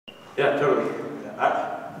Yeah, totally.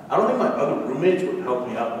 I don't think my other roommates would help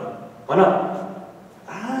me out though. Why not?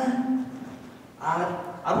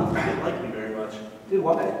 I don't think they like me very much. Dude,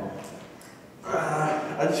 why?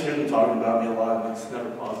 I just hear them talking about me a lot and it's never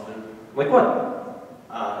positive. Like what?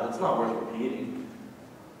 It's not worth repeating.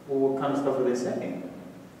 Well, what kind of stuff are they saying?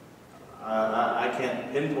 I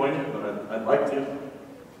can't pinpoint it, but I'd like to.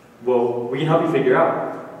 Well, we can help you figure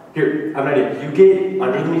out. Here, I have an idea. You get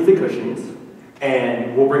underneath the cushions,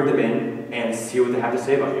 and we'll bring them in and see what they have to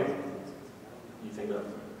say about you. You think that?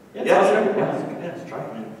 Yeah, Yeah, let's try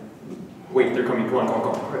it. Wait, they're coming. Come on, come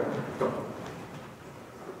on, come on. Hurry, go.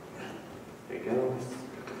 There you go.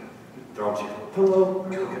 Throw onto your pillow.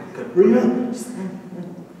 Good.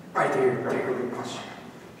 Right there. Good posture.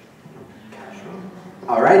 Casual.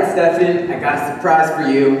 All right, Stefan, I got a surprise for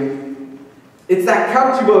you. It's that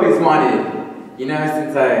couch you've always wanted. You know,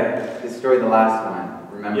 since I destroyed the last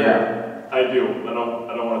one. Remember? Yeah, I do. I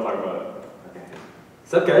don't want to talk about it. Okay.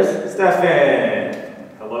 What's up, guys?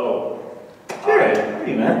 Stefan. Hello. Jared, how are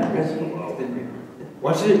you, man?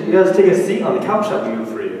 Why don't you guys take a seat on the couch that we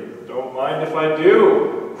moved for you? Don't mind if I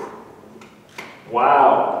do.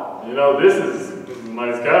 Wow. You know, this is a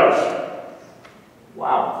nice couch.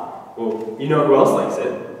 Wow. Well, you know who else likes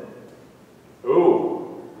it?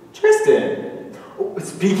 Ooh. Tristan. Oh,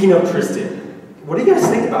 speaking of Tristan, what do you guys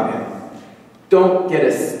think about him? Don't get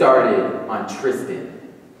us started on Tristan.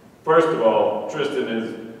 First of all, Tristan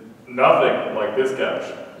is nothing like this couch.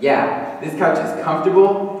 Yeah, this couch is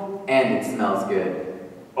comfortable and it smells good.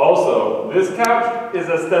 Also, this couch is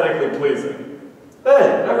aesthetically pleasing.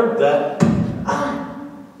 Hey, I heard that.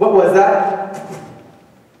 What was that?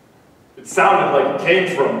 It sounded like it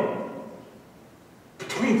came from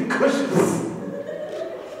Between the cushions.